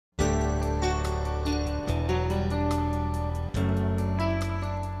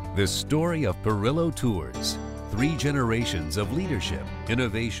The story of Perillo Tours, 3 generations of leadership,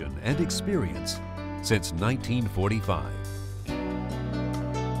 innovation, and experience since 1945.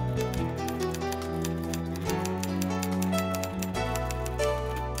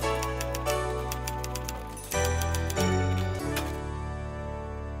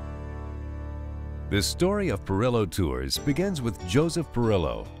 The story of Perillo Tours begins with Joseph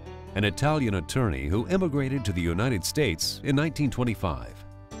Perillo, an Italian attorney who immigrated to the United States in 1925.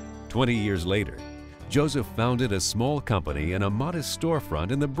 20 years later, Joseph founded a small company in a modest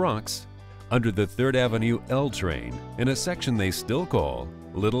storefront in the Bronx under the 3rd Avenue L train in a section they still call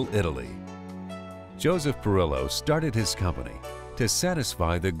Little Italy. Joseph Perillo started his company to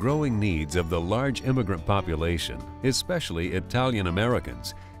satisfy the growing needs of the large immigrant population, especially Italian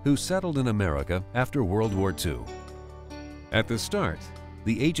Americans, who settled in America after World War II. At the start,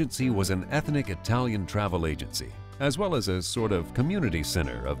 the agency was an ethnic Italian travel agency, as well as a sort of community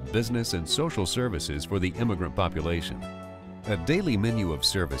center of business and social services for the immigrant population. A daily menu of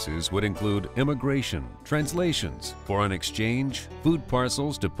services would include immigration, translations, foreign exchange, food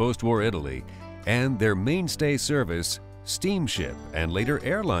parcels to post-war Italy, and their mainstay service, steamship and later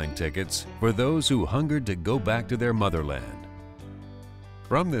airline tickets for those who hungered to go back to their motherland.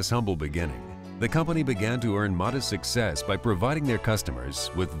 From this humble beginning, the company began to earn modest success by providing their customers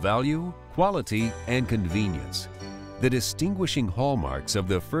with value, quality, and convenience, the distinguishing hallmarks of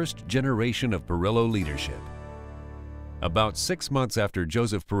the first generation of Perillo leadership. About 6 months after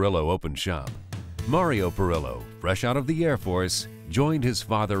Joseph Perillo opened shop, Mario Perillo, fresh out of the Air Force, joined his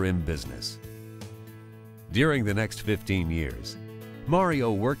father in business. During the next 15 years,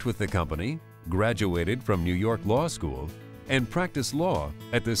 Mario worked with the company, graduated from New York Law School, and practiced law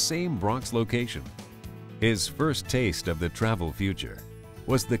at the same Bronx location. His first taste of the travel future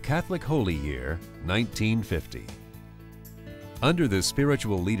was the Catholic Holy Year, 1950. Under the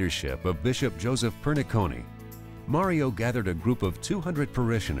spiritual leadership of Bishop Joseph Pernicone, Mario gathered a group of 200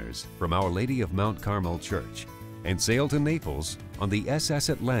 parishioners from Our Lady of Mount Carmel Church and sailed to Naples on the SS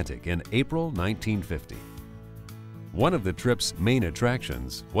Atlantic in April 1950. One of the trip's main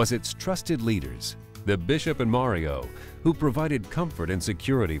attractions was its trusted leaders, the Bishop and Mario, who provided comfort and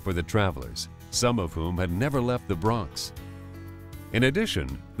security for the travelers, some of whom had never left the Bronx. In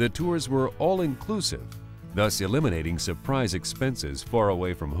addition, the tours were all-inclusive, thus eliminating surprise expenses far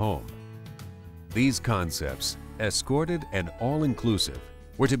away from home. These concepts, escorted and all-inclusive,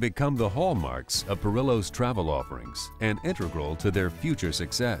 were to become the hallmarks of Perillo's travel offerings and integral to their future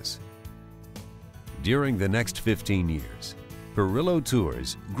success. During the next 15 years, Perillo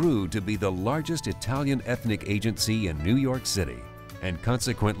Tours grew to be the largest Italian ethnic agency in New York City and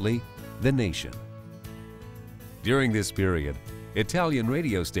consequently the nation. During this period, Italian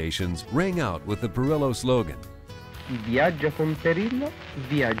radio stations rang out with the Perillo slogan, "Chi viaggia con Perillo,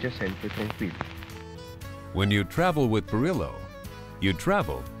 viaggia sempre tranquillo." When you travel with Perillo, you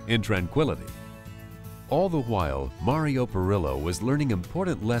travel in tranquility. All the while, Mario Perillo was learning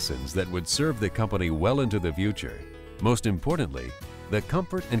important lessons that would serve the company well into the future. Most importantly, the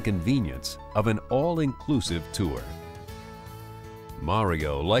comfort and convenience of an all-inclusive tour.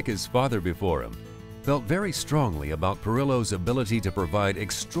 Mario, like his father before him, felt very strongly about Perillo's ability to provide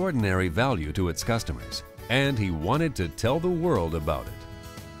extraordinary value to its customers, and he wanted to tell the world about it.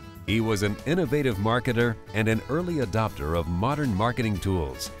 He was an innovative marketer and an early adopter of modern marketing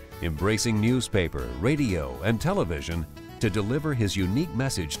tools, embracing newspaper, radio, and television to deliver his unique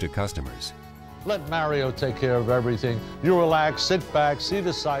message to customers. Let Mario take care of everything. You relax, sit back, see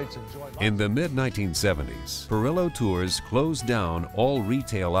the sights, enjoy life. In the mid-1970s, Perillo Tours closed down all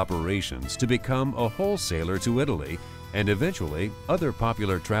retail operations to become a wholesaler to Italy and eventually other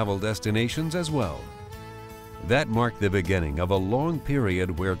popular travel destinations as well. That marked the beginning of a long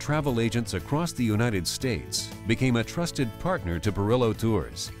period where travel agents across the United States became a trusted partner to Perillo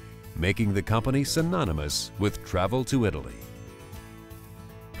Tours, making the company synonymous with travel to Italy.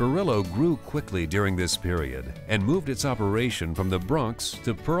 Perillo grew quickly during this period and moved its operation from the Bronx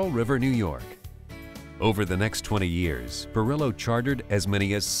to Pearl River, New York. Over the next 20 years, Perillo chartered as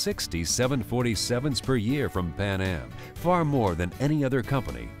many as 60 747s per year from Pan Am, far more than any other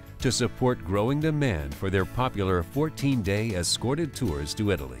company, to support growing demand for their popular 14-day escorted tours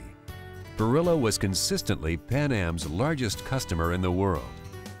to Italy. Perillo was consistently Pan Am's largest customer in the world.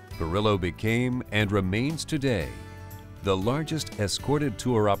 Perillo became and remains today the largest escorted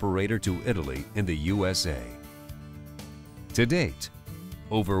tour operator to Italy in the USA. To date,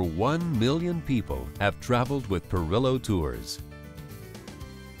 over 1 million people have traveled with Perillo Tours.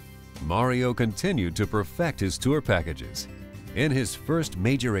 Mario continued to perfect his tour packages. In his first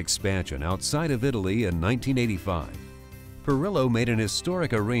major expansion outside of Italy in 1985, Perillo made an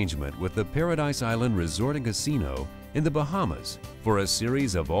historic arrangement with the Paradise Island Resort and Casino in the Bahamas for a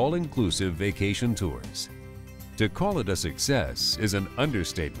series of all-inclusive vacation tours. To call it a success is an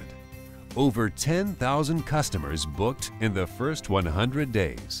understatement. Over 10,000 customers booked in the first 100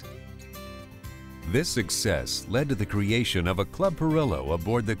 days. This success led to the creation of a Club Perillo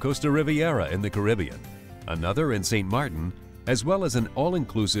aboard the Costa Riviera in the Caribbean, another in St. Martin, as well as an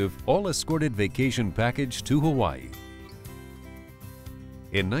all-inclusive, all-escorted vacation package to Hawaii.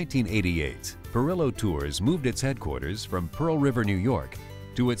 In 1988, Perillo Tours moved its headquarters from Pearl River, New York,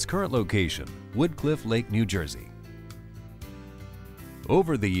 to its current location, Woodcliff Lake, New Jersey.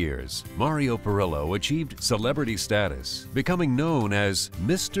 Over the years, Mario Perillo achieved celebrity status, becoming known as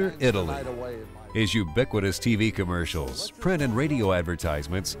Mr. Italy. His ubiquitous TV commercials, print and radio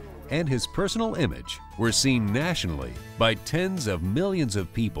advertisements, and his personal image were seen nationally by tens of millions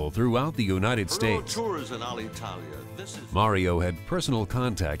of people throughout the United States. Mario had personal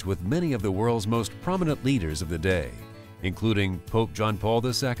contact with many of the world's most prominent leaders of the day, including Pope John Paul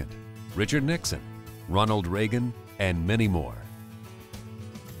II, Richard Nixon, Ronald Reagan, and many more.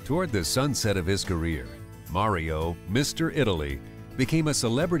 Toward the sunset of his career, Mario, Mr. Italy, became a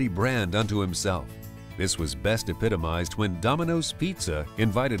celebrity brand unto himself. This was best epitomized when Domino's Pizza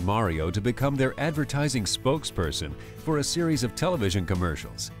invited Mario to become their advertising spokesperson for a series of television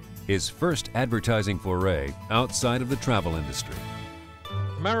commercials, his first advertising foray outside of the travel industry.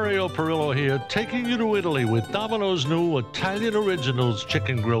 Mario Perillo here, taking you to Italy with Domino's new Italian Originals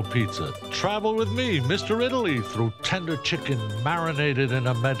Chicken Grill Pizza. Travel with me, Mr. Italy, through tender chicken marinated in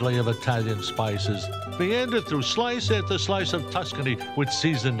a medley of Italian spices. Meander through slice after slice of Tuscany with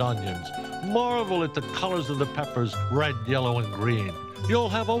seasoned onions. Marvel at the colors of the peppers, red, yellow, and green. You'll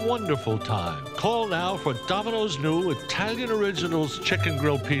have a wonderful time. Call now for Domino's new Italian Originals Chicken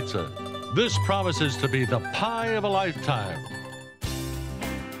Grill Pizza. This promises to be the pie of a lifetime.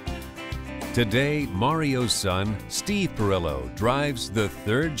 Today, Mario's son, Steve Perillo, drives the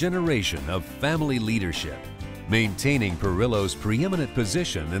third generation of family leadership, maintaining Perillo's preeminent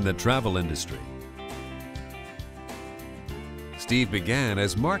position in the travel industry. Steve began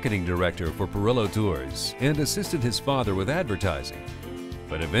as marketing director for Perillo Tours and assisted his father with advertising.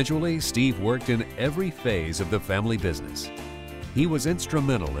 But eventually, Steve worked in every phase of the family business. He was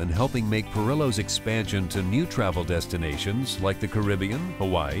instrumental in helping make Perillo's expansion to new travel destinations like the Caribbean,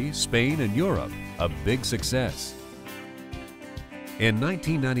 Hawaii, Spain, and Europe a big success. In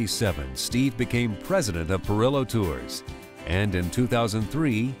 1997, Steve became president of Perillo Tours, and in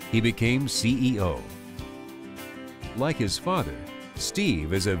 2003, he became CEO. Like his father,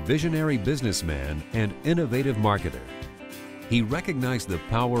 Steve is a visionary businessman and innovative marketer. He recognized the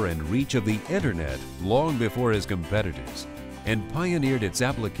power and reach of the Internet long before his competitors, and pioneered its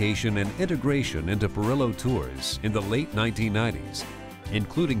application and integration into Perillo Tours in the late 1990s,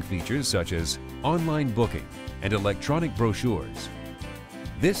 including features such as online booking and electronic brochures.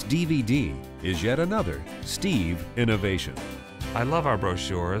 This DVD is yet another Steve innovation. I love our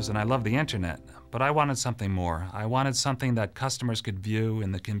brochures and I love the Internet, but I wanted something more. I wanted something that customers could view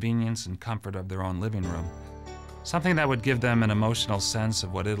in the convenience and comfort of their own living room. Something that would give them an emotional sense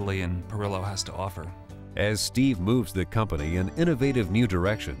of what Italy and Perillo has to offer. As Steve moves the company in innovative new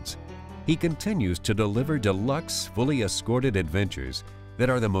directions, he continues to deliver deluxe, fully escorted adventures that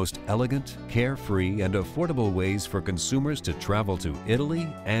are the most elegant, carefree, and affordable ways for consumers to travel to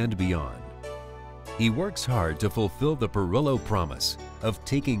Italy and beyond. He works hard to fulfill the Perillo promise of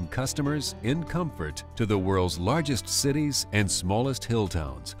taking customers in comfort to the world's largest cities and smallest hill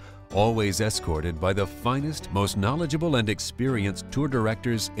towns, always escorted by the finest, most knowledgeable and experienced tour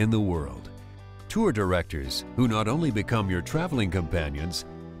directors in the world. Tour directors who not only become your traveling companions,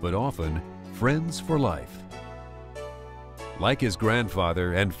 but often friends for life. Like his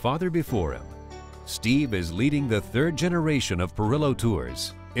grandfather and father before him, Steve is leading the third generation of Perillo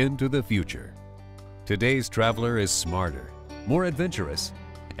Tours into the future. Today's traveler is smarter, more adventurous,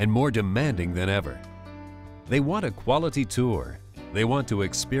 and more demanding than ever. They want a quality tour. They want to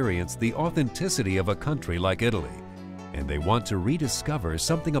experience the authenticity of a country like Italy, and they want to rediscover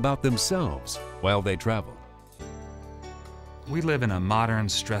something about themselves while they travel. We live in a modern,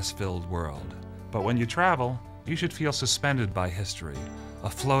 stress-filled world, but when you travel, you should feel suspended by history,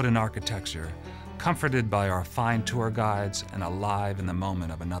 afloat in architecture, comforted by our fine tour guides, and alive in the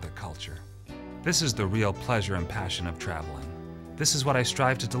moment of another culture. This is the real pleasure and passion of traveling. This is what I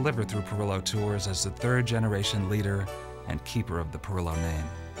strive to deliver through Perillo Tours as the third-generation leader and keeper of the Perillo name.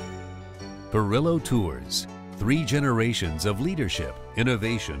 Perillo Tours, 3 generations of leadership,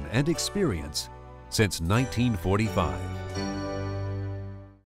 innovation, and experience since 1945.